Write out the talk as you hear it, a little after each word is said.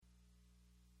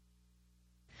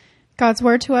God's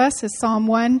word to us is Psalm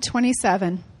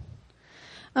 127.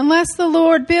 Unless the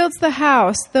Lord builds the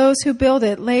house, those who build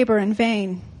it labor in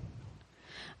vain.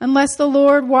 Unless the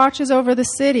Lord watches over the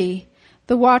city,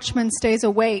 the watchman stays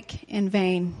awake in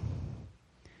vain.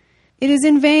 It is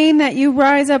in vain that you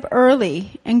rise up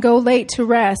early and go late to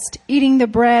rest, eating the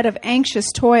bread of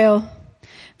anxious toil,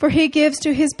 for he gives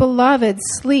to his beloved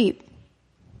sleep.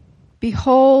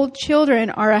 Behold,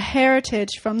 children are a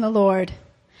heritage from the Lord,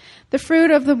 the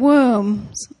fruit of the womb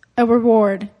a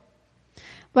reward.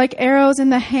 Like arrows in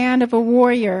the hand of a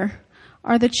warrior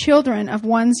are the children of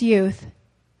one's youth.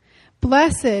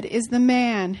 Blessed is the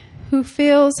man who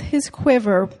fills his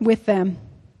quiver with them.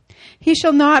 He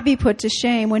shall not be put to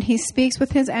shame when he speaks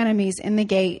with his enemies in the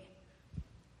gate.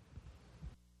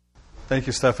 Thank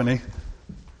you, Stephanie.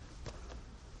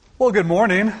 Well, good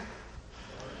morning.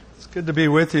 It's good to be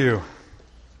with you.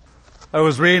 I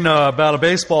was reading about a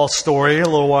baseball story a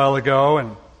little while ago,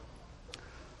 and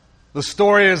the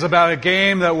story is about a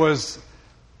game that was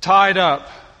tied up.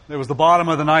 It was the bottom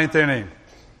of the ninth inning.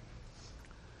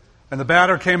 And the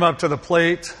batter came up to the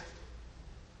plate,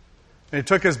 and he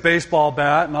took his baseball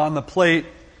bat, and on the plate,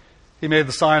 he made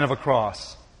the sign of a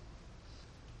cross.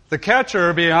 The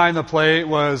catcher behind the plate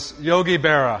was Yogi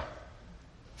Berra,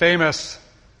 famous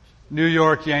New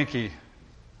York Yankee,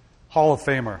 Hall of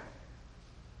Famer.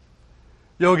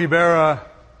 Yogi Berra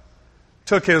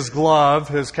took his glove,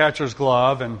 his catcher's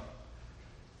glove, and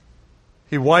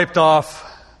he wiped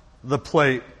off the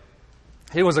plate.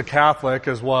 He was a Catholic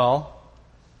as well.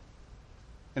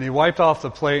 And he wiped off the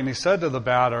plate and he said to the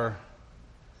batter,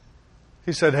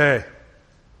 he said, "Hey,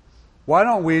 why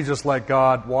don't we just let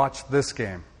God watch this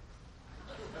game?"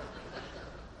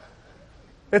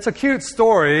 It's a cute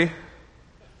story,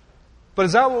 but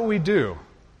is that what we do?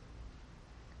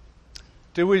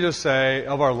 Do we just say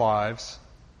of our lives,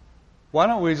 why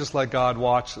don't we just let God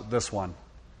watch this one?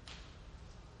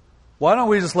 Why don't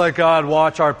we just let God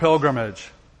watch our pilgrimage?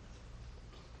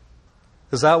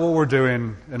 Is that what we're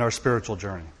doing in our spiritual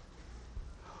journey?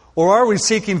 Or are we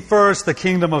seeking first the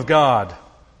kingdom of God,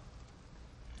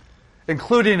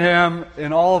 including Him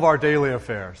in all of our daily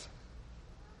affairs,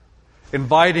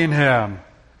 inviting Him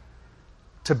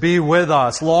to be with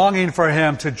us, longing for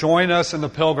Him to join us in the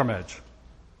pilgrimage?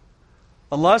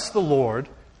 Unless the Lord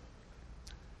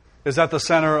is at the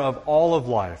center of all of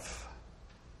life,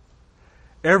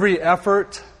 every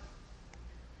effort,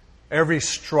 every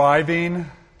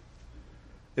striving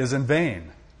is in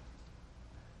vain.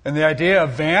 And the idea of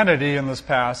vanity in this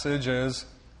passage is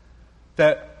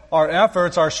that our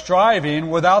efforts, our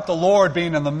striving, without the Lord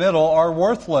being in the middle, are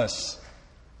worthless.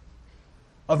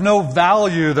 Of no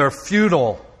value, they're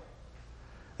futile.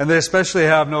 And they especially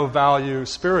have no value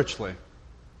spiritually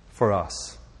for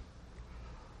us.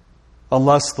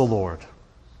 Unless the Lord.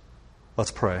 Let's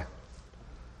pray.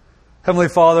 Heavenly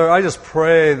Father, I just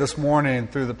pray this morning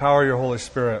through the power of your Holy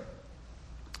Spirit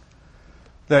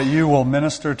that you will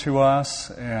minister to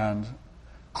us, and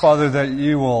Father, that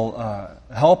you will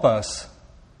help us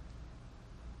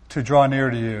to draw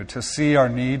near to you, to see our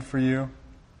need for you.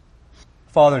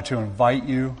 Father, to invite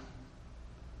you,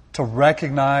 to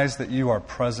recognize that you are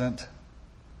present,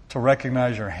 to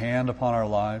recognize your hand upon our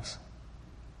lives.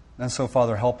 And so,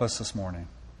 Father, help us this morning.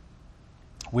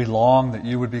 We long that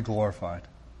you would be glorified,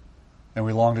 and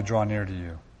we long to draw near to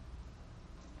you.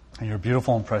 In your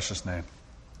beautiful and precious name,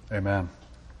 amen.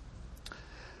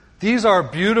 These are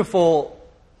beautiful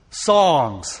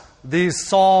songs, these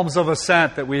psalms of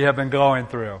ascent that we have been going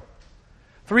through.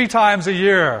 3 times a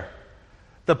year,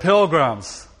 the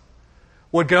pilgrims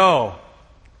would go,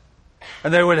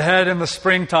 and they would head in the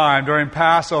springtime during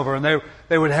Passover, and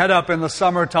they would head up in the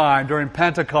summertime during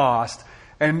Pentecost,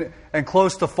 and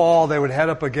close to fall they would head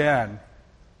up again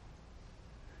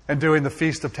and doing the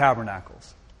Feast of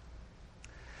Tabernacles.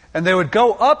 And they would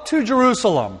go up to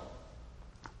Jerusalem.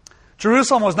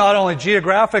 Jerusalem was not only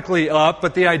geographically up,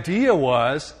 but the idea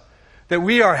was that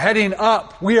we are heading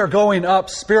up, we are going up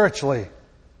spiritually.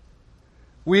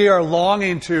 We are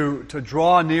longing to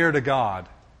draw near to God.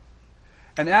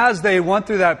 And as they went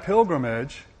through that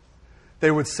pilgrimage, they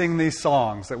would sing these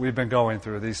songs that we've been going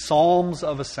through, these psalms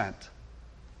of ascent.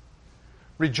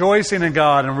 Rejoicing in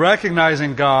God and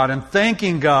recognizing God and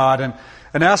thanking God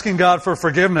and asking God for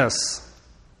forgiveness.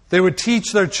 They would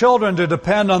teach their children to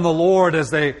depend on the Lord as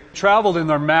they traveled in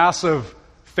their massive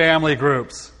family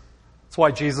groups. That's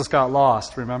why Jesus got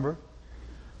lost, remember?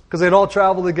 Because they'd all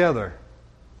traveled together.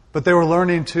 But they were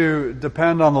learning to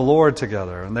depend on the Lord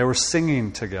together, and they were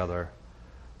singing together,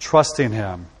 trusting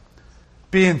Him,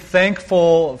 being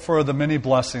thankful for the many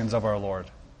blessings of our Lord.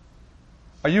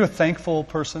 Are you a thankful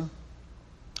person?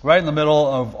 right in the middle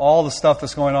of all the stuff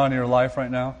that's going on in your life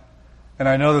right now. And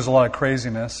I know there's a lot of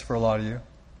craziness for a lot of you.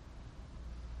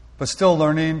 But still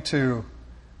learning to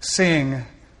sing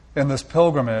in this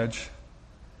pilgrimage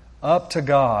up to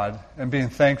God and being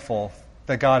thankful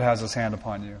that God has His hand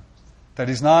upon you. That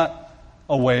He's not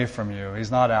away from you.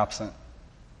 He's not absent.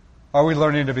 Are we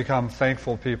learning to become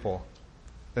thankful people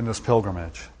in this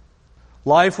pilgrimage?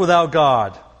 Life without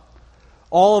God.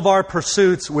 All of our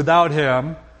pursuits without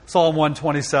Him, Psalm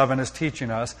 127 is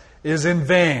teaching us, is in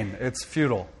vain. It's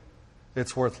futile.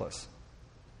 It's worthless.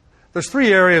 There's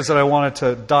three areas that I wanted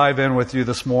to dive in with you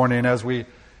this morning as we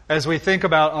think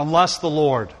about unless the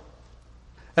Lord.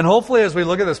 And hopefully as we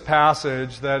look at this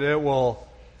passage that it will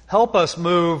help us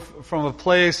move from a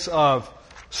place of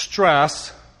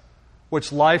stress,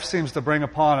 which life seems to bring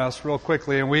upon us real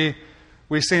quickly, and we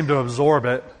seem to absorb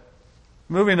it,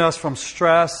 moving us from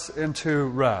stress into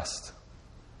rest.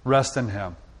 Rest in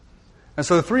Him. And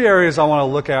so the three areas I want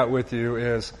to look at with you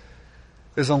is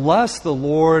unless the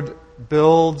Lord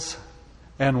builds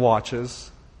and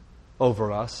watches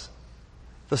over us.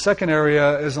 The second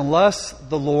area is unless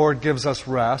the Lord gives us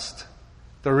rest,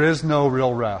 there is no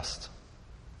real rest.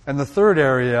 And the third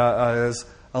area is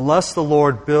unless the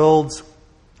Lord builds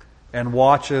and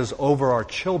watches over our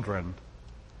children,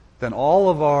 then all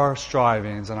of our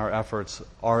strivings and our efforts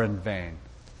are in vain.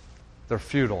 They're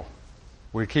futile.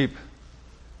 We keep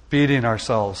beating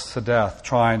ourselves to death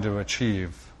trying to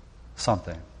achieve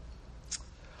something.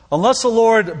 Unless the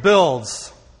Lord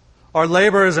builds, our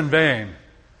labor is in vain.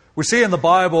 We see in the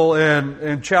Bible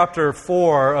in chapter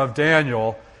 4 of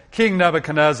Daniel, King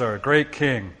Nebuchadnezzar, a great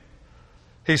king.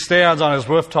 He stands on his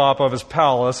rooftop of his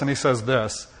palace and he says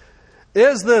this,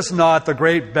 "Is this not the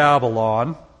great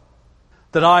Babylon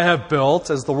that I have built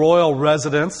as the royal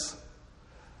residence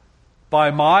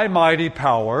by my mighty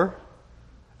power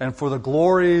and for the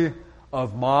glory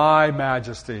of my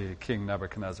majesty," King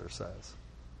Nebuchadnezzar says.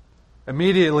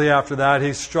 Immediately after that,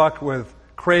 he's struck with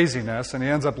craziness, and he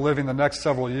ends up living the next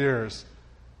several years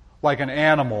like an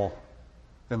animal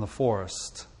in the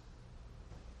forest.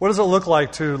 What does it look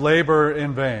like to labor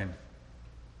in vain?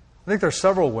 I think there's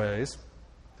several ways.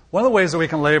 One of the ways that we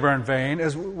can labor in vain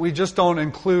is we just don't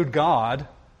include God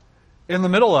in the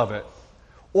middle of it.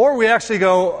 Or we actually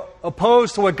go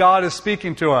opposed to what God is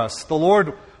speaking to us. The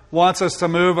Lord wants us to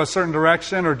move a certain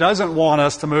direction or doesn't want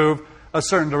us to move a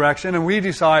certain direction, and we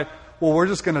decide, well, we're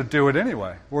just going to do it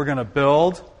anyway. We're going to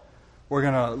build, we're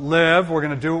going to live, we're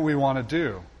going to do what we want to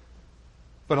do.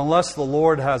 But unless the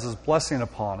Lord has His blessing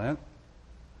upon it,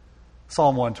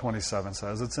 Psalm 127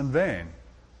 says it's in vain.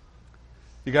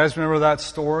 You guys remember that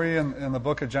story in the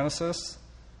book of Genesis?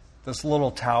 This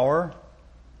little tower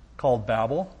called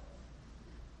Babel?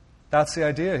 That's the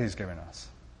idea He's giving us.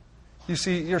 You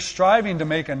see, you're striving to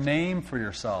make a name for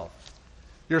yourself.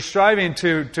 You're striving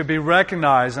to be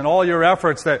recognized in all your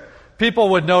efforts that people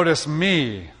would notice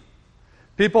me.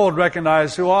 People would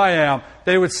recognize who I am.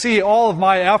 They would see all of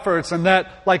my efforts and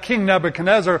that, like King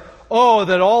Nebuchadnezzar,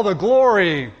 that all the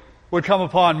glory would come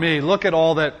upon me. Look at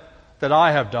all that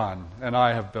I have done and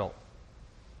I have built.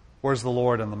 Where's the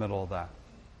Lord in the middle of that?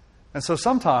 And so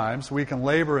sometimes we can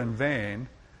labor in vain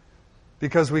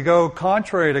because we go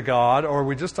contrary to God or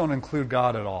we just don't include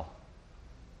God at all.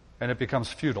 And it becomes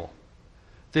futile.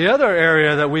 The other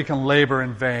area that we can labor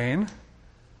in vain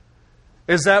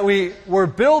is that we're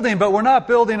building, but we're not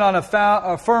building on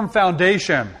a firm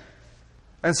foundation.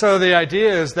 And so the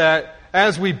idea is that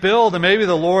as we build, and maybe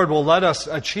the Lord will let us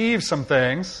achieve some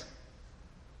things,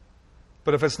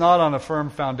 but if it's not on a firm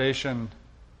foundation,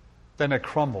 then it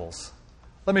crumbles.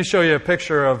 Let me show you a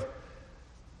picture of,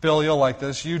 Bill, you'll like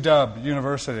this, UW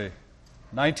University,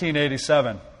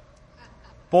 1987.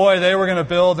 Boy, they were going to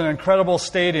build an incredible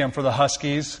stadium for the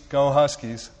Huskies. Go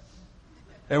Huskies.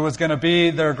 It was going to be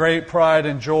their great pride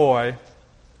and joy.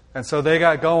 And so they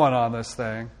got going on this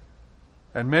thing.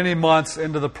 And many months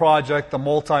into the project, the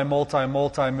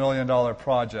multi-million-dollar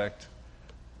project,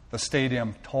 the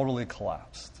stadium totally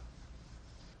collapsed.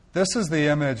 This is the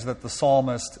image that the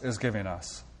psalmist is giving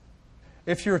us.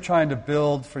 If you're trying to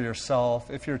build for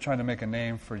yourself, if you're trying to make a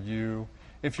name for you,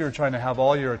 if you're trying to have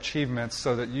all your achievements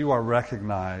so that you are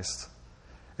recognized,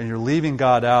 and you're leaving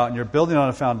God out, and you're building on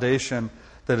a foundation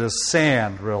that is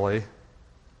sand, really,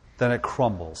 then it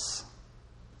crumbles.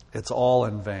 It's all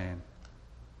in vain.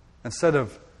 Instead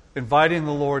of inviting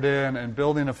the Lord in and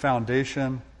building a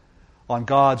foundation on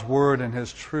God's Word and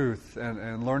His truth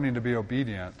and learning to be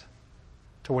obedient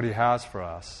to what He has for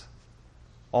us,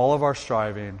 all of our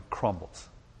striving crumbles.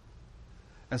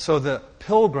 And so the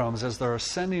pilgrims, as they're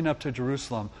ascending up to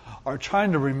Jerusalem, are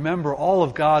trying to remember all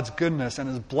of God's goodness and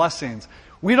His blessings.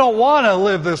 We don't want to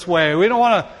live this way. We don't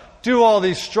want to do all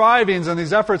these strivings and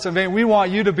these efforts in vain. We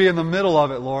want you to be in the middle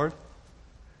of it, Lord.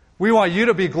 We want you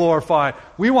to be glorified.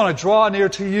 We want to draw near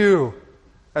to you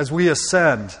as we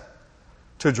ascend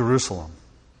to Jerusalem.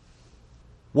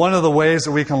 One of the ways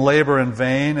that we can labor in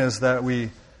vain is that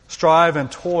we strive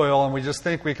and toil and we just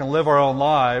think we can live our own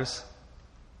lives,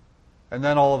 and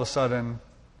then all of a sudden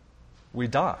we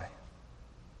die.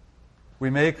 We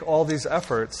make all these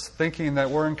efforts thinking that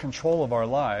we're in control of our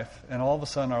life, and all of a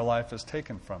sudden our life is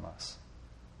taken from us.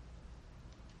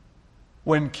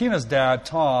 When Keena's dad,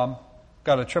 Tom,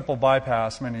 got a triple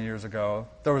bypass many years ago,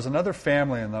 there was another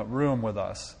family in the room with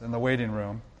us, in the waiting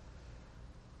room.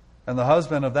 And the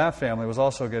husband of that family was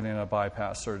also getting a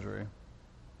bypass surgery.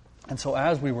 And so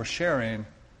as we were sharing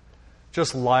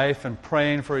just life and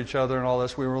praying for each other and all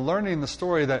this, we were learning the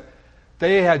story that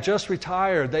they had just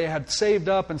retired. They had saved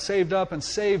up and saved up and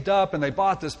saved up, and they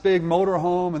bought this big motor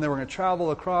home, and they were going to travel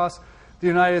across the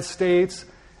United States.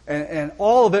 And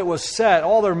all of it was set,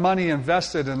 all their money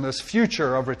invested in this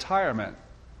future of retirement.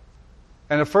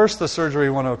 And at first the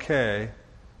surgery went okay,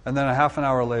 and then a half an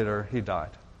hour later, he died.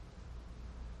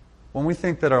 When we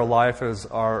think that our life is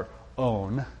our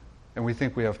own, and we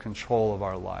think we have control of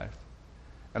our life,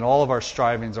 and all of our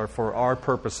strivings are for our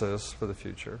purposes for the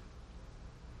future,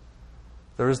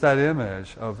 there is that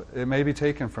image of it may be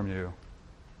taken from you.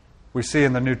 We see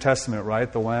in the New Testament, right,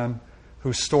 the one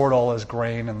who stored all his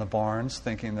grain in the barns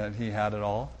thinking that he had it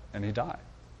all, and he died.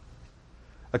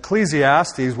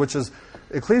 Ecclesiastes 2, which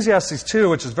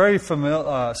is very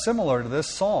similar to this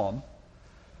psalm,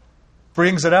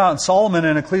 brings it out. And Solomon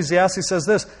in Ecclesiastes says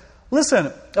this,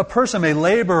 listen, a person may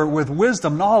labor with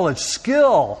wisdom, knowledge,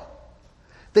 skill.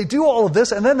 They do all of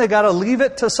this, and then they got to leave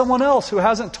it to someone else who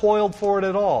hasn't toiled for it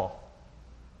at all.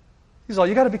 He's all,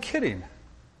 you got to be kidding.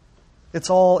 It's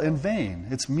all in vain.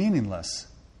 It's meaningless.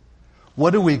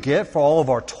 What do we get for all of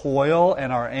our toil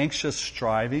and our anxious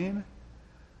striving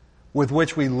with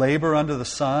which we labor under the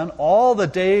sun? All the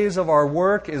days of our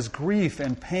work is grief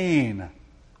and pain.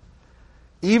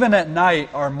 Even at night,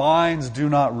 our minds do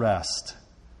not rest.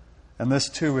 And this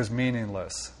too is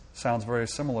meaningless. Sounds very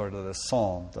similar to this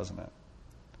psalm, doesn't it?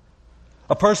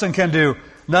 A person can do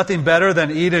nothing better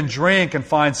than eat and drink and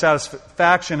find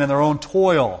satisfaction in their own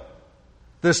toil.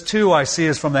 This too, I see,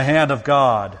 is from the hand of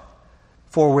God.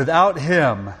 For without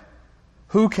Him,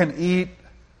 who can eat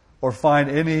or find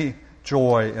any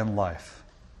joy in life?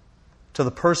 To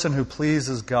the person who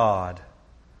pleases God,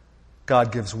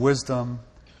 God gives wisdom,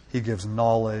 He gives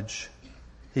knowledge,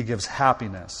 He gives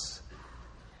happiness.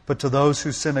 But to those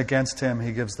who sin against Him,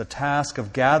 He gives the task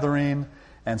of gathering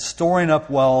and storing up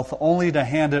wealth, only to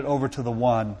hand it over to the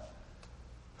one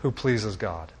who pleases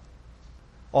God.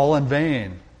 All in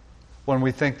vain when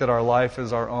we think that our life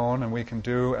is our own and we can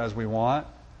do as we want,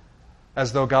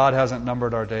 as though God hasn't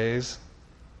numbered our days.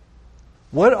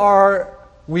 What are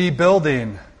we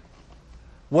building?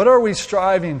 What are we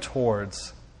striving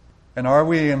towards? And are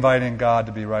we inviting God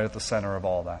to be right at the center of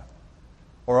all that?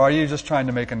 Or are you just trying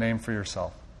to make a name for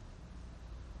yourself?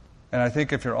 And I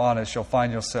think if you're honest, you'll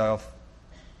find yourself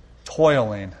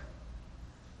toiling,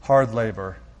 hard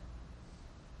labor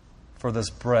for this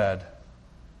bread.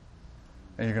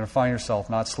 And you're going to find yourself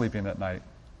not sleeping at night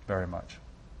very much.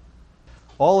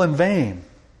 All in vain.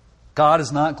 God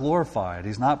is not glorified.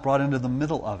 He's not brought into the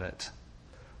middle of it.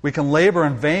 We can labor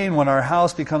in vain when our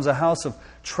house becomes a house of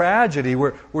tragedy.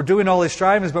 We're doing all these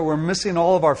strivings, but we're missing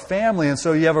all of our family. And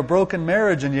so you have a broken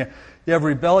marriage, and you have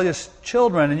rebellious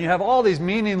children, and you have all these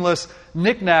meaningless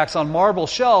knickknacks on marble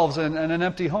shelves and an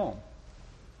empty home.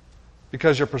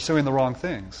 Because you're pursuing the wrong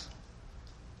things.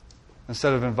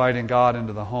 Instead of inviting God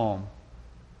into the home,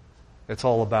 it's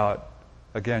all about,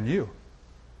 again, you.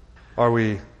 Are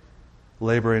we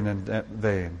laboring in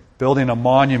vain? Building a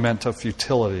monument of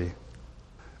futility?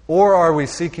 Or are we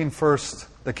seeking first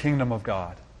the kingdom of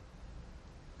God?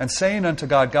 And saying unto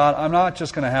God, God, I'm not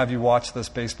just going to have you watch this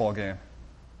baseball game.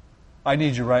 I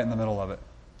need you right in the middle of it.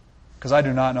 Because I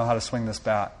do not know how to swing this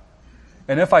bat.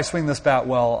 And if I swing this bat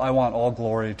well, I want all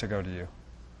glory to go to you.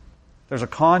 There's a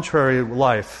contrary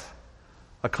life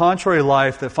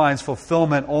that finds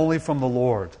fulfillment only from the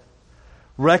Lord,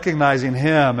 recognizing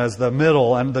Him as the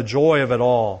middle and the joy of it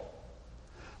all.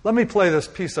 Let me play this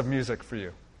piece of music for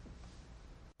you.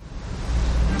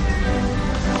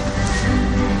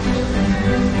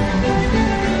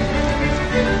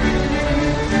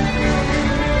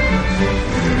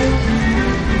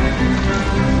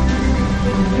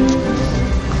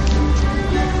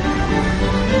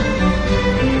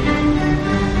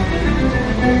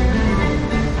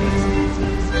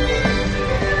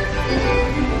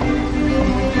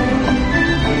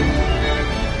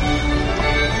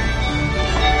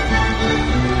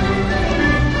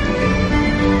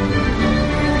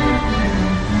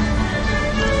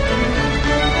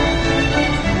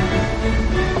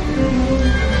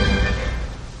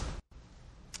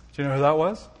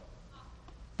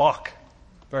 Bach.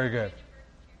 Very good.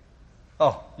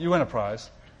 Oh, you win a prize.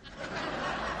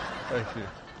 Thank you.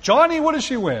 Johnny, what did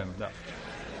she win? No.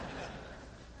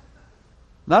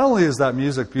 Not only is that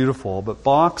music beautiful, but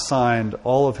Bach signed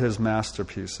all of his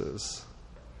masterpieces.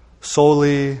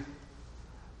 Soli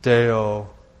Deo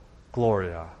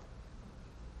Gloria.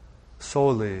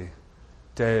 Soli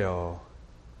Deo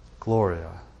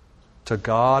Gloria. To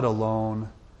God alone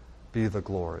be the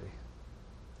glory.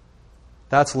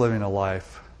 That's living a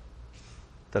life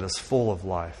that is full of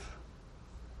life.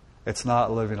 It's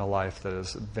not living a life that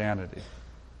is vanity.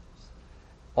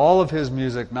 All of his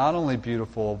music, not only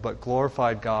beautiful, but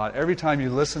glorified God. Every time you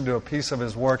listen to a piece of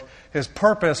his work, his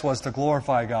purpose was to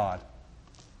glorify God.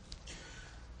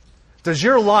 Does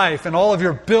your life and all of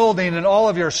your building and all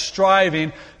of your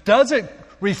striving, does it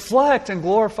reflect and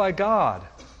glorify God?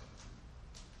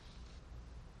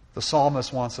 The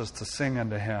psalmist wants us to sing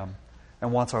unto him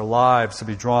and wants our lives to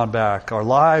be drawn back. Our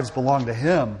lives belong to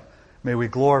him. May we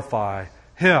glorify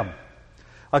him.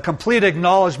 A complete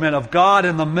acknowledgement of God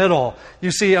in the middle.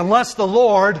 You see, unless the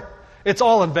Lord, it's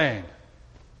all in vain.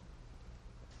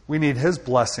 We need his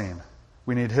blessing.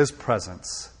 We need his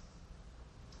presence.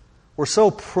 We're so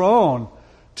prone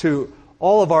to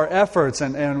all of our efforts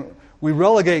and we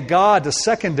relegate God to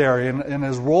secondary in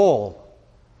his role.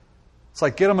 It's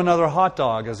like get him another hot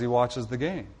dog as he watches the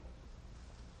game.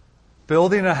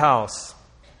 Building a house,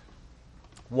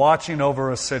 watching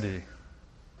over a city.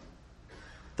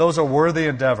 Those are worthy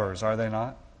endeavors, are they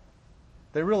not?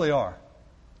 They really are.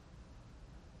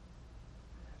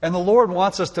 And the Lord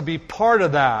wants us to be part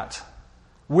of that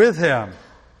with him.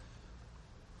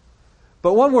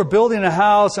 But when we're building a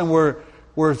house and we're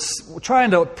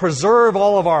trying to preserve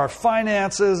all of our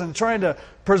finances and trying to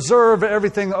preserve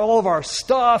everything, all of our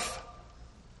stuff,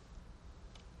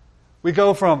 we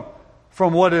go from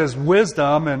what is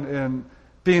wisdom and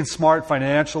being smart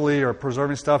financially or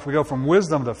preserving stuff, we go from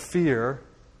wisdom to fear.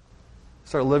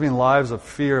 Start living lives of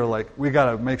fear, like we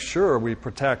got to make sure we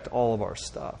protect all of our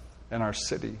stuff in our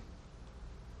city.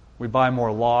 We buy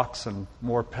more locks and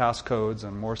more passcodes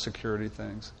and more security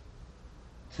things.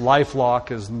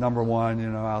 LifeLock is number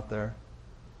one, out there.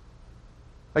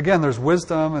 Again, there's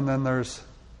wisdom, and then there's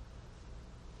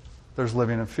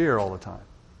living in fear all the time.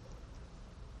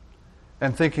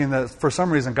 And thinking that for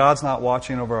some reason God's not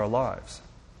watching over our lives.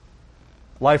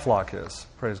 LifeLock is,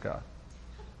 praise God.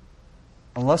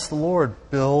 Unless the Lord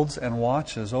builds and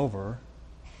watches over,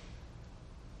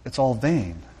 it's all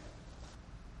vain.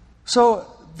 So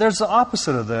there's the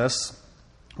opposite of this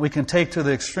we can take to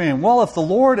the extreme. Well, if the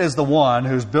Lord is the one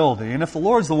who's building, if the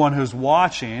Lord's the one who's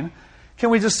watching, can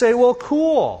we just say, well,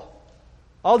 cool,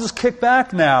 I'll just kick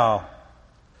back now.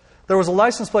 There was a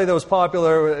license plate that was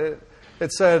popular.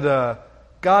 It said,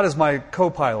 God is my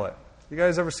co-pilot. You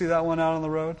guys ever see that one out on the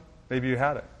road? Maybe you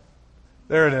had it.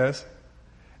 There it is.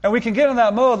 And we can get in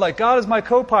that mode like God is my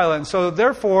co-pilot. And so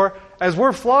therefore, as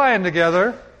we're flying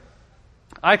together,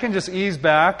 I can just ease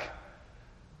back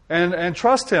and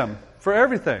trust him for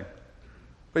everything.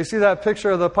 But you see that picture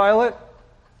of the pilot?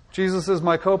 Jesus is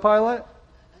my co-pilot?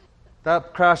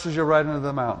 That crashes you right into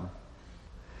the mountain.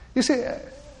 You see,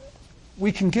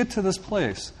 we can get to this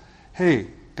place. Hey,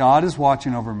 God is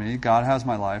watching over me. God has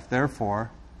my life.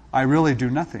 Therefore, I really do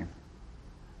nothing.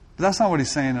 But that's not what he's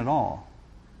saying at all.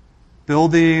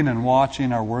 Building and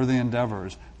watching are worthy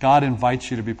endeavors. God invites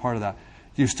you to be part of that.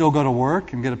 Do you still go to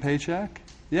work and get a paycheck?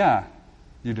 Yeah,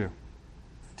 you do.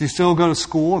 Do you still go to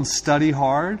school and study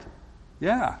hard?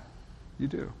 Yeah, you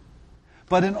do.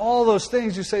 But in all those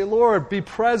things you say, Lord, be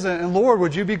present. And Lord,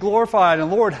 would you be glorified?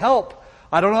 And Lord, help.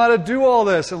 I don't know how to do all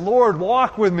this. And Lord,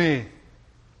 walk with me.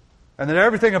 And then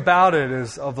everything about it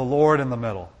is of the Lord in the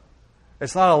middle.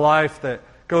 It's not a life that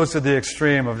goes to the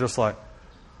extreme of just like,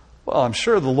 well, I'm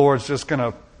sure the Lord's just going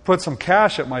to put some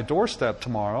cash at my doorstep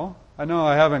tomorrow. I know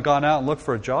I haven't gone out and looked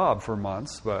for a job for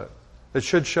months, but it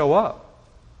should show up.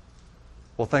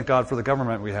 Well, thank God for the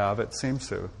government we have. It seems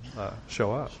to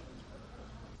show up.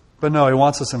 But no, he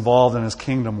wants us involved in his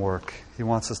kingdom work. He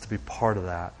wants us to be part of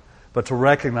that. But to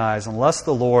recognize, unless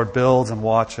the Lord builds and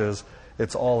watches,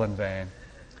 it's all in vain.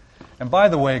 And by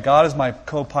the way, God is my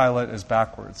co-pilot is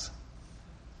backwards.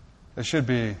 It should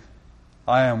be,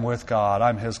 I am with God.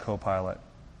 I'm his co-pilot.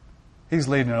 He's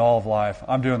leading all of life.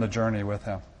 I'm doing the journey with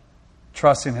him,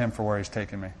 trusting him for where he's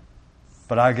taking me.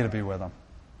 But I get to be with him.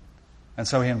 And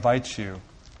so he invites you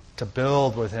to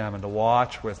build with him and to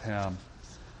watch with him,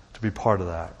 to be part of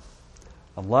that.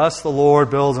 Unless the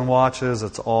Lord builds and watches,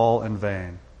 it's all in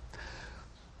vain.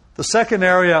 The second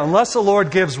area, unless the Lord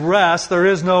gives rest, there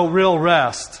is no real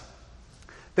rest.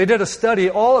 They did a study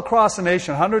all across the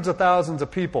nation, hundreds of thousands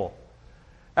of people.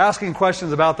 asking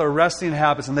questions about their resting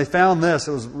habits, and they found this.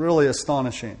 It was really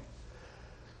astonishing.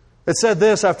 It said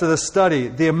this after this study: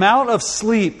 the amount of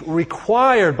sleep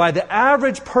required by the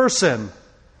average person,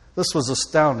 this was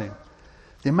astounding.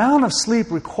 The amount of sleep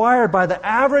required by the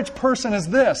average person is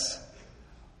this: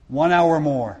 1 hour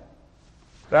more.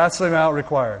 That's the amount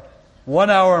required. 1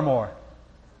 hour more.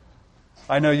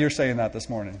 I know you're saying that this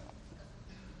morning.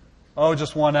 Oh,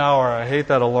 just 1 hour. I hate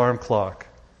that alarm clock.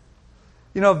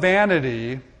 You know,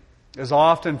 vanity is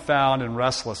often found in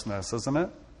restlessness, isn't it?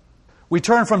 We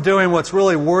turn from doing what's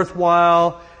really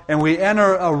worthwhile and we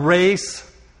enter a race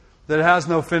that has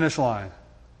no finish line.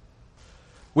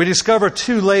 We discover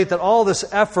too late that all this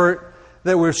effort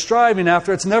that we're striving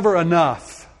after, it's never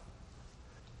enough.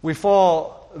 We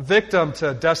fall victim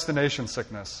to destination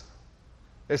sickness.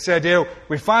 It's the idea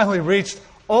we finally reached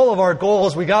all of our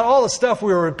goals. We got all the stuff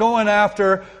we were going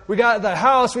after. We got the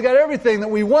house. We got everything that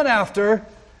we went after.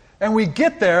 And we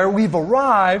get there. We've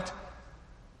arrived.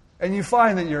 And you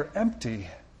find that you're empty.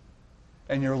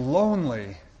 And you're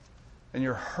lonely. And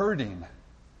you're hurting.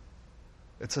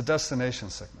 It's a destination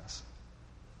sickness.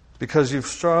 Because you've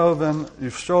striven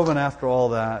after all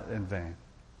that in vain.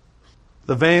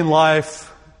 The vain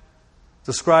life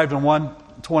described in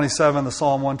 127, the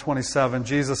Psalm 127,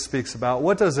 Jesus speaks about,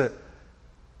 what does it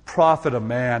profit a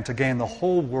man to gain the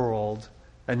whole world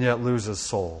and yet lose his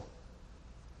soul?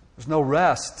 There's no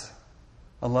rest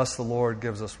unless the Lord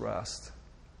gives us rest.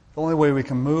 The only way we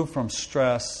can move from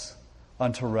stress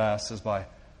unto rest is by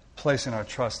placing our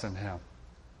trust in Him,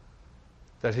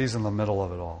 that He's in the middle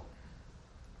of it all.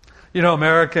 You know,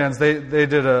 Americans, they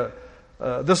did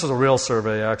this was a real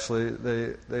survey, actually.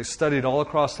 They studied all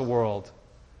across the world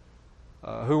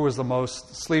who was the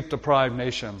most sleep-deprived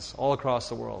nations all across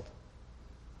the world.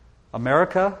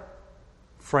 America,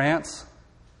 France,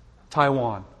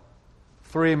 Taiwan.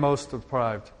 3 most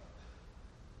deprived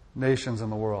nations in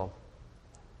the world.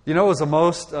 You know what was the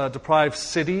most deprived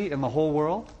city in the whole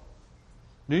world?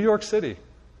 New York City.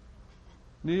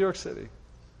 New York City.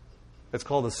 It's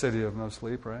called the city of no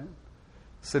sleep, right?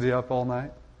 City up all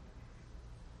night.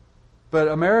 But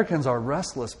Americans are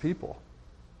restless people.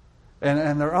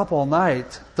 And they're up all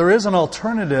night. There is an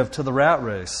alternative to the rat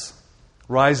race.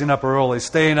 Rising up early,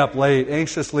 staying up late,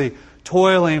 anxiously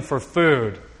toiling for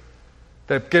food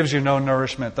that gives you no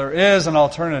nourishment. There is an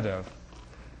alternative.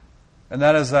 And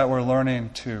that is that we're learning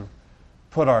to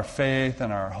put our faith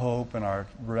and our hope and our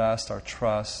rest, our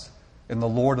trust in the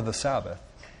Lord of the Sabbath.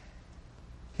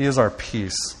 He is our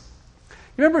peace.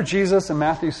 You remember Jesus in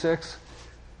Matthew 6?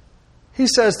 He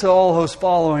says to all those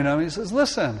following Him, He says,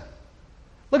 listen,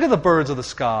 look at the birds of the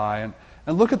sky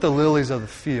and look at the lilies of the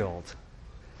field.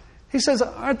 He says,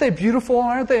 aren't they beautiful?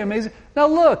 Aren't they amazing? Now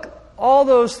look, all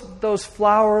those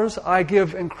flowers, I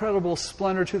give incredible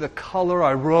splendor to the color.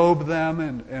 I robe them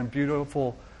in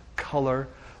beautiful color.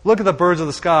 Look at the birds of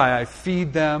the sky. I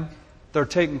feed them. They're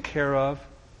taken care of.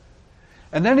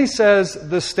 And then He says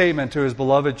this statement to His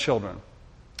beloved children,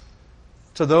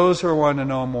 to those who are wanting to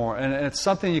know more. And it's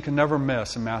something you can never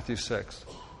miss in Matthew 6.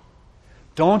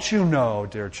 Don't you know,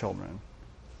 dear children?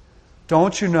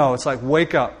 Don't you know? It's like,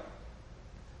 wake up.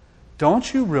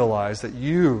 Don't you realize that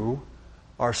you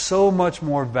are so much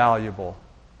more valuable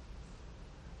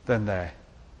than they?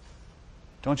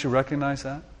 Don't you recognize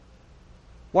that?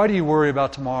 Why do you worry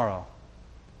about tomorrow?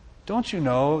 Don't you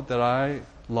know that I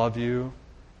love you?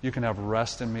 You can have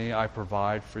rest in me. I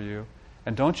provide for you.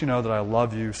 And don't you know that I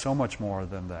love you so much more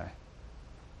than they?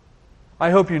 I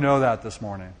hope you know that this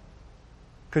morning.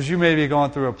 Because you may be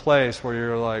going through a place where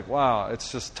you're like, wow,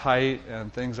 it's just tight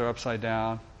and things are upside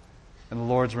down. And the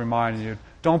Lord's reminding you,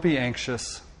 don't be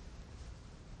anxious.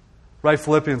 Right?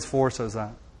 Philippians 4 says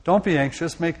that. Don't be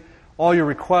anxious. Make all your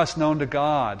requests known to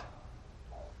God.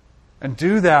 And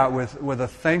do that with a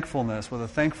thankfulness, with a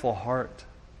thankful heart.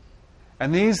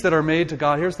 And these that are made to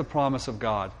God, here's the promise of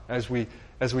God. As we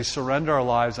surrender our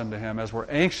lives unto Him, as we're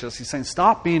anxious, He's saying,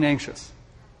 stop being anxious.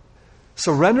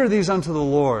 Surrender these unto the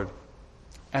Lord.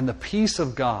 And the peace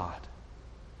of God,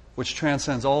 which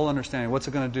transcends all understanding, what's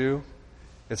it going to do?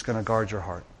 It's going to guard your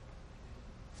heart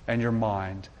and your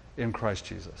mind in Christ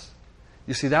Jesus.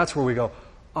 You see, that's where we go,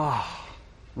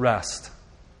 rest.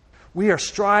 We are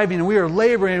striving, and we are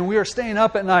laboring, and we are staying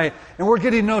up at night, and we're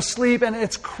getting no sleep, and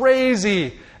it's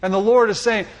crazy. And the Lord is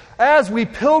saying, as we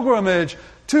pilgrimage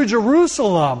to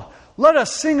Jerusalem, let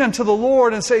us sing unto the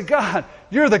Lord and say, God,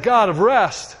 You're the God of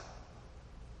rest.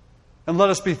 And let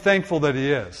us be thankful that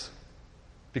He is,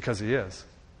 because He is.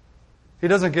 He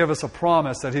doesn't give us a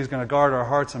promise that He's going to guard our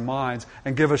hearts and minds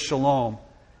and give us shalom.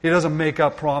 He doesn't make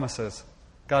up promises.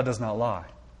 God does not lie.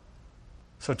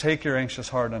 So take your anxious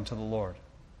heart unto the Lord.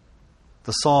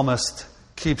 The psalmist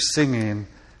keep singing.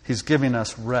 He's giving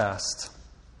us rest.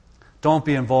 Don't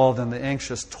be involved in the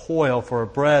anxious toil for a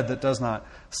bread that does not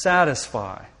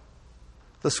satisfy.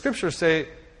 The Scriptures say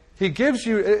He gives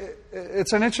you,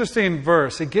 it's an interesting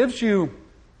verse. He gives you,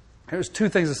 here's two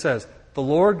things it says. The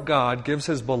Lord God gives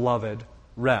His beloved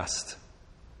rest.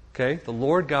 Okay? The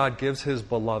Lord God gives His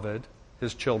beloved,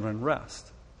 His children,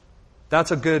 rest.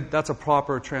 That's a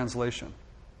proper translation.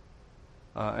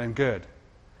 And good.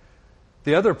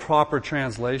 The other proper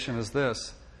translation is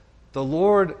this. The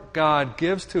Lord God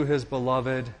gives to His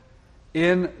beloved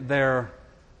in their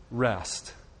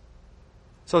rest.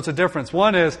 So it's a difference.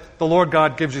 One is the Lord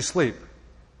God gives you sleep.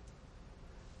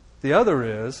 The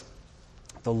other is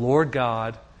the Lord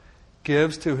God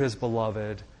gives to His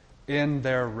beloved in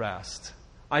their rest.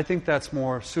 I think that's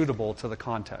more suitable to the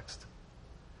context.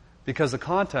 Because the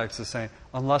context is saying,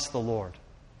 unless the Lord.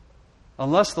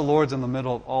 Unless the Lord's in the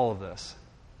middle of all of this.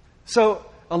 So,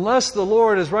 unless the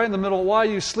Lord is right in the middle while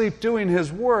you sleep doing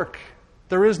His work,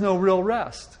 there is no real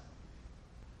rest.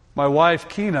 My wife,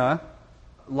 Keena,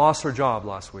 lost her job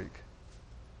last week.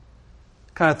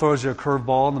 Kind of throws you a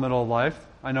curveball in the middle of life.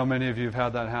 I know many of you have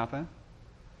had that happen.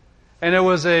 And it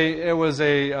was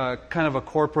a kind of a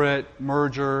corporate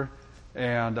merger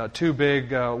and two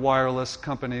big wireless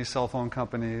companies, cell phone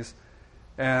companies.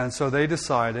 And so they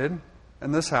decided,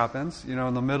 and this happens,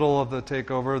 in the middle of the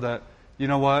takeover, that, you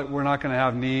know what, we're not going to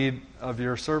have need of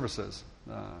your services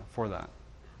for that.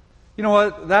 You know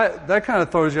what, that kind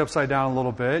of throws you upside down a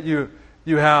little bit.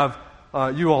 You have,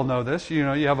 you all know this, you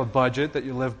have a budget that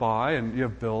you live by and you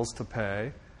have bills to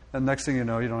pay. And next thing you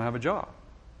know, you don't have a job.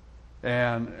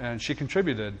 And she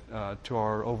contributed to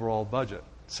our overall budget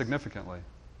significantly.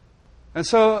 And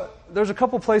so there's a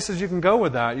couple places you can go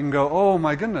with that. You can go, oh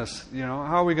my goodness,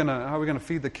 how are we gonna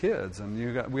feed the kids?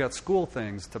 And we got school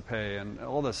things to pay and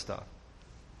all this stuff.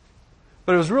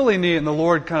 But it was really neat, and the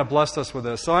Lord kind of blessed us with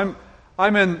this. So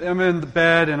I'm in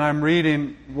bed and I'm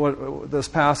reading this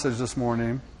passage this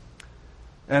morning,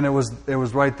 and it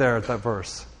was right there at that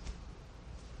verse.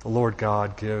 The Lord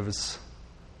God gives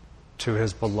to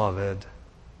His beloved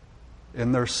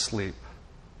in their sleep.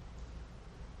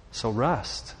 So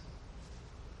rest.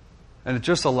 And it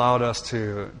just allowed us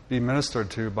to be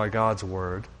ministered to by God's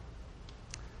Word.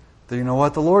 That you know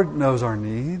what? The Lord knows our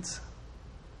needs.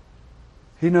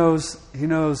 He knows,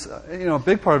 a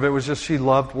big part of it was just she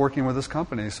loved working with this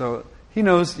company. So He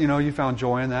knows, you found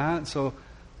joy in that. So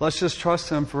let's just trust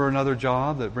Him for another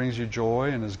job that brings you joy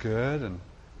and is good and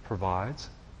provides.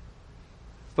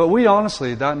 But we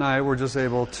honestly, that night, were just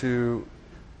able to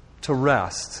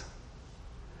rest.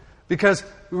 Because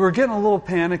we were getting a little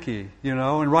panicky,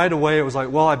 and right away it was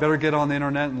like, well, I better get on the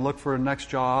internet and look for a next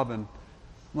job. And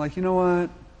I'm like, you know what?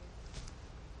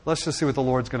 Let's just see what the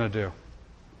Lord's going to do.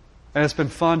 And it's been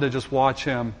fun to just watch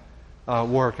Him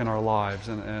work in our lives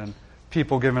and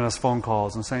people giving us phone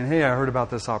calls and saying, hey, I heard about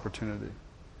this opportunity.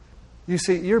 You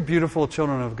see, you're beautiful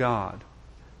children of God.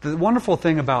 The wonderful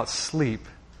thing about sleep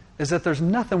is that there's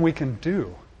nothing we can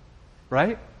do,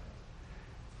 right?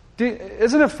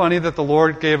 Isn't it funny that the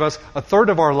Lord gave us a third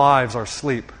of our lives are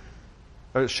sleep?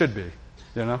 Or it should be,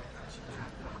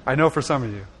 I know for some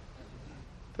of you.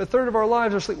 A third of our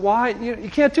lives are sleep. Why? You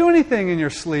can't do anything in your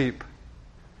sleep.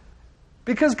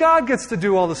 Because God gets to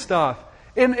do all the stuff.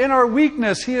 In our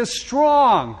weakness, He is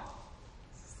strong.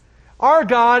 Our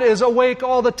God is awake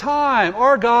all the time.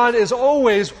 Our God is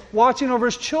always watching over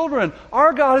His children.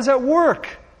 Our God is at work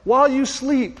while you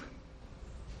sleep.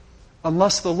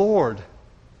 Unless the Lord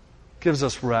gives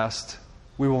us rest,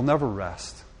 we will never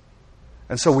rest.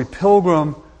 And so we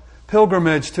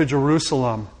pilgrimage to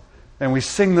Jerusalem, and we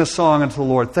sing this song unto the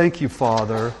Lord. Thank you,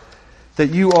 Father,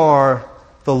 that you are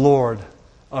the Lord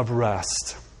of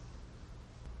rest.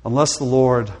 Unless the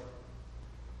Lord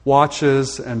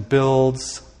watches and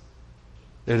builds,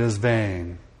 it is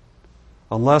vain.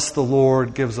 Unless the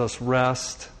Lord gives us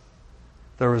rest,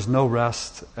 there is no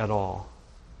rest at all.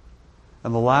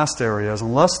 And the last area is,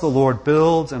 unless the Lord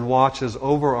builds and watches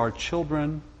over our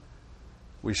children,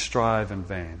 we strive in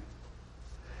vain.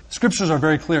 Scriptures are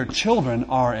very clear. Children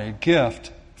are a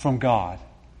gift from God.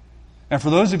 And for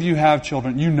those of you who have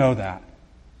children, you know that.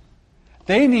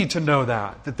 They need to know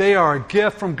that they are a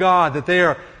gift from God, that they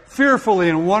are fearfully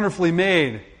and wonderfully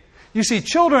made. You see,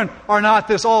 children are not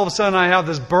this, all of a sudden I have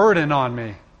this burden on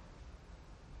me.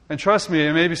 And trust me,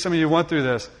 and maybe some of you went through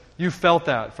this, you felt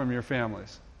that from your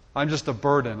families. I'm just a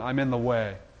burden. I'm in the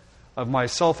way of my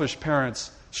selfish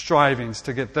parents' strivings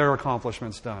to get their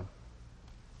accomplishments done.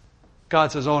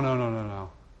 God says, oh, no.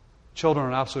 Children are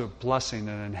an absolute blessing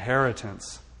and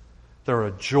inheritance. They're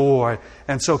a joy.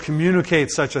 And so communicate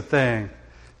such a thing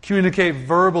Communicate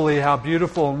verbally how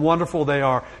beautiful and wonderful they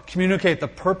are. Communicate the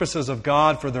purposes of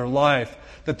God for their life,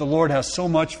 that the Lord has so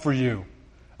much for you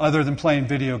other than playing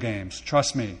video games.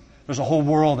 Trust me, there's a whole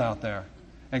world out there,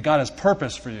 and God has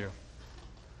purpose for you.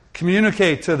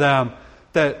 Communicate to them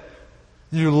that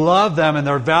you love them and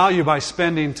their value by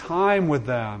spending time with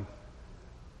them.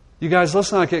 You guys,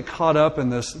 let's not get caught up in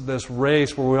this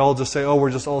race where we all just say, oh,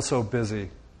 we're just all so busy.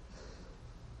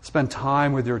 Spend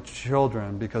time with your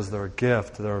children because they're a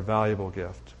gift. They're a valuable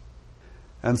gift.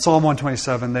 And Psalm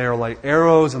 127, they are like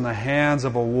arrows in the hands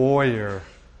of a warrior.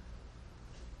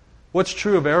 What's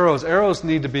true of arrows? Arrows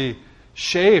need to be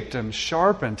shaped and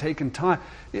sharpened, taken time.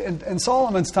 In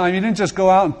Solomon's time, you didn't just go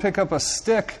out and pick up a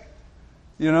stick,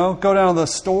 go down to the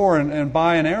store and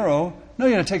buy an arrow. No,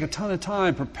 you had to take a ton of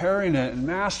time preparing it and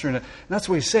mastering it. And that's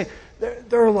what he's saying.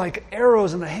 They're like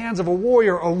arrows in the hands of a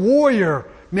warrior. A warrior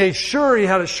made sure he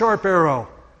had a sharp arrow.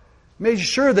 Made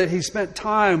sure that he spent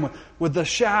time with the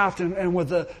shaft and with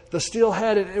the steel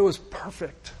head. It was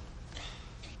perfect.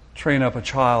 Train up a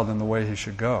child in the way he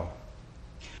should go.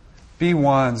 Be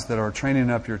ones that are training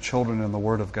up your children in the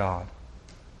Word of God.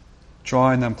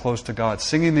 Drawing them close to God.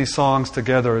 Singing these songs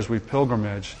together as we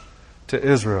pilgrimage to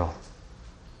Israel.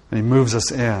 And He moves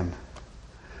us in.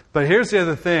 But here's the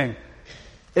other thing.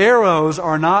 Arrows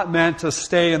are not meant to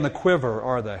stay in the quiver,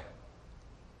 are they?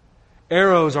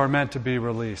 Arrows are meant to be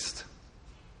released.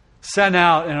 Sent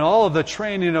out in all of the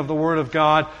training of the Word of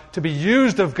God to be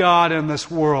used of God in this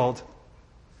world.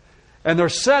 And they're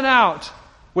sent out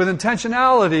with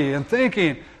intentionality and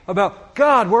thinking about,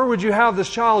 God, where would you have this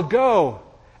child go?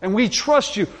 And we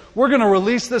trust you. We're going to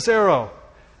release this arrow.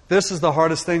 This is the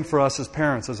hardest thing for us as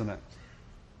parents, isn't it?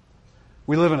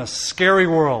 We live in a scary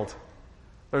world.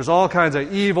 There's all kinds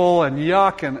of evil and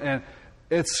yuck, and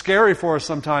it's scary for us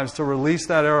sometimes to release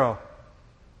that arrow.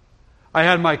 I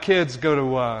had my kids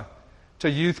go to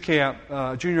youth camp,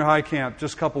 junior high camp,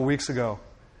 just a couple weeks ago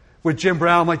with Jim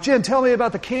Brown. I'm like, Jim, tell me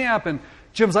about the camp. And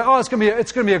Jim's like, oh, it's going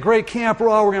to be a great camp. We're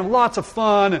going to have lots of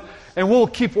fun, and we'll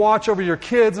keep watch over your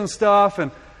kids and stuff.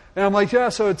 And I'm like, yeah,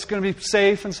 so it's going to be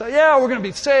safe. And so, yeah, we're going to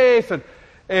be safe.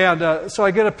 And so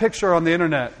I get a picture on the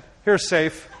internet. Here's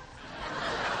safe.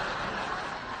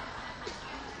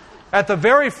 At the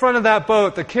very front of that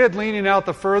boat, the kid leaning out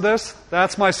the furthest,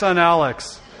 that's my son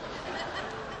Alex,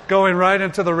 going right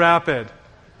into the rapid.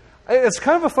 It's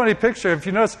kind of a funny picture. If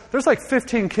you notice, there's like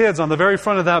 15 kids on the very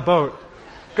front of that boat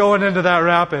going into that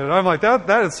rapid. And I'm like, that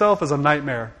itself is a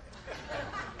nightmare.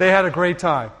 They had a great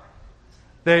time.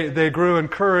 They grew in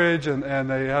courage and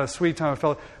they had a sweet time of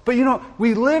fellowship. But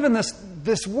we live in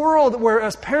this world where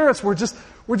as parents we're just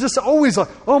always like,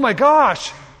 oh my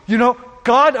gosh,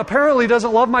 God apparently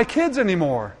doesn't love my kids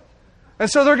anymore. And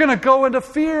so they're going to go into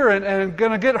fear and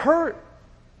going to get hurt.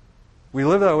 We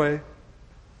live that way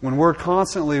when we're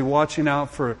constantly watching out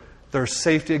for their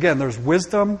safety. Again, there's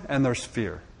wisdom and there's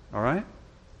fear. All right?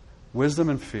 Wisdom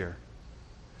and fear.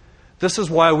 This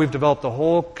is why we've developed a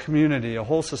whole community, a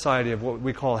whole society of what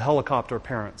we call helicopter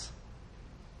parents.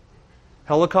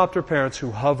 Helicopter parents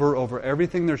who hover over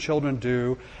everything their children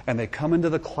do, and they come into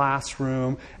the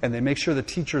classroom and they make sure the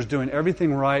teacher's doing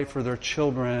everything right for their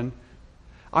children.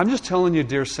 I'm just telling you,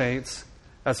 dear saints,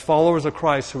 as followers of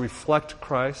Christ who reflect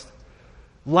Christ,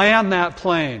 land that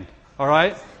plane, all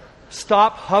right?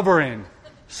 Stop hovering.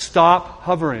 Stop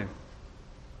hovering.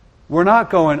 We're not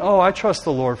going, oh, I trust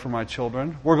the Lord for my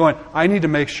children. We're going, I need to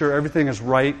make sure everything is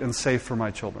right and safe for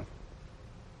my children.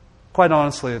 Quite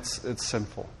honestly, it's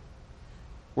sinful.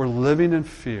 We're living in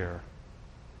fear.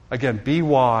 Again, be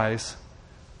wise,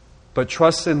 but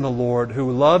trust in the Lord who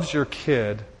loves your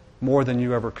kid more than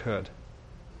you ever could.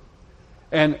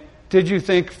 And did you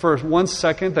think for 1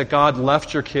 second that God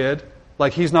left your kid?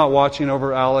 Like He's not watching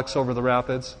over Alex over the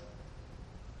rapids?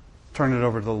 Turn it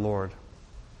over to the Lord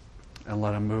and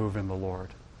let Him move in the Lord.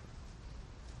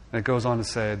 And it goes on to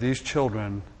say, these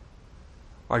children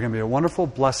are going to be a wonderful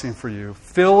blessing for you.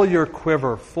 Fill your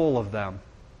quiver full of them.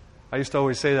 I used to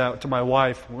always say that to my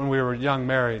wife when we were young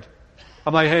married.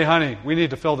 I'm like, hey, honey, we need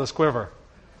to fill this quiver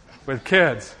with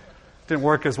kids. Didn't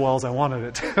work as well as I wanted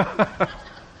it to.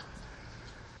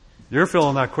 You're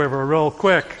filling that quiver real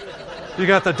quick. You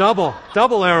got the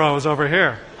double arrows over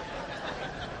here.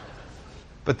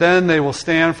 But then they will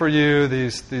stand for you.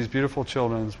 These beautiful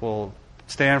children will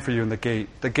stand for you in the gate.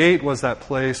 The gate was that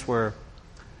place where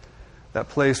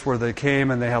they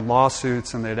came and they had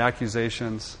lawsuits and they had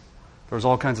accusations. There was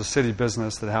all kinds of city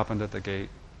business that happened at the gate.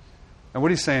 And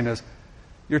what he's saying is,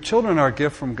 your children are a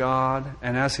gift from God,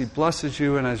 and as He blesses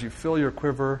you and as you fill your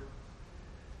quiver,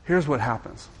 here's what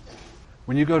happens.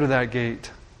 When you go to that gate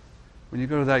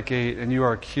and you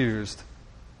are accused,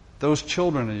 those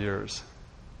children of yours,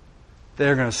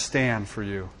 they're going to stand for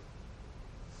you.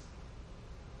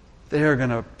 They are going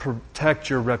to protect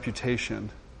your reputation.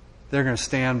 They're going to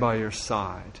stand by your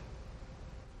side.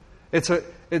 It's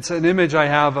an image I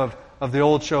have of the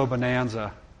old show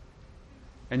Bonanza.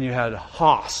 And you had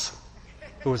Hoss,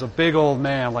 who was a big old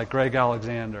man like Greg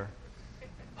Alexander.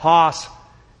 Hoss,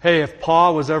 hey, if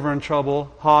Pa was ever in trouble,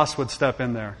 Hoss would step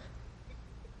in there.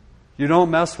 You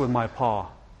don't mess with my Pa.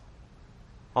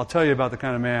 I'll tell you about the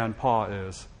kind of man Pa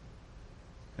is.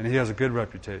 And he has a good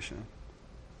reputation.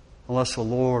 Unless the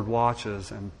Lord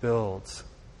watches and builds.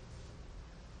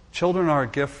 Children are a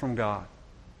gift from God.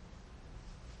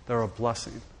 They're a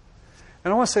blessing.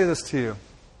 And I want to say this to you.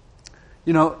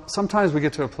 You know, sometimes we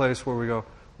get to a place where we go,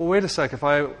 well, wait a sec, if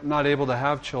I'm not able to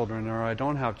have children or I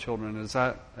don't have children,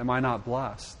 am I not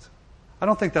blessed? I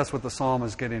don't think that's what the psalm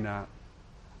is getting at.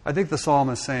 I think the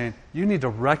psalm is saying, you need to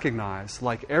recognize,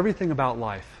 like everything about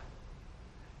life,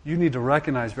 you need to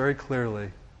recognize very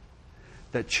clearly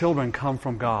that children come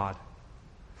from God.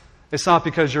 It's not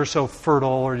because you're so fertile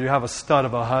or you have a stud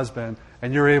of a husband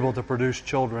and you're able to produce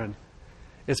children.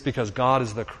 It's because God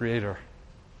is the creator.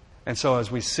 And so as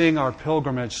we sing our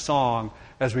pilgrimage song,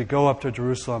 as we go up to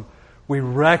Jerusalem, we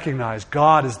recognize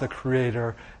God is the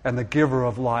creator and the giver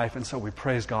of life, and so we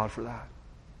praise God for that.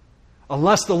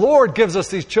 Unless the Lord gives us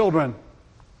these children,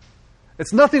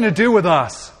 it's nothing to do with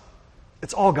us.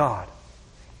 It's all God.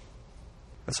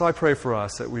 And so I pray for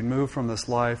us that we move from this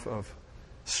life of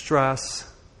stress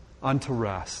unto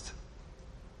rest,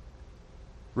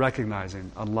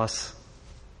 recognizing unless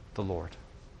the Lord.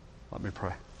 Let me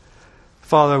pray.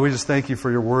 Father, we just thank you for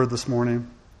your word this morning.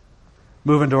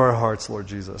 Move into our hearts, Lord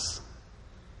Jesus,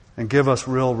 and give us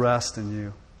real rest in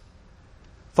you.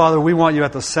 Father, we want you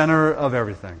at the center of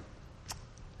everything.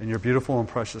 In your beautiful and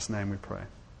precious name we pray.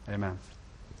 Amen.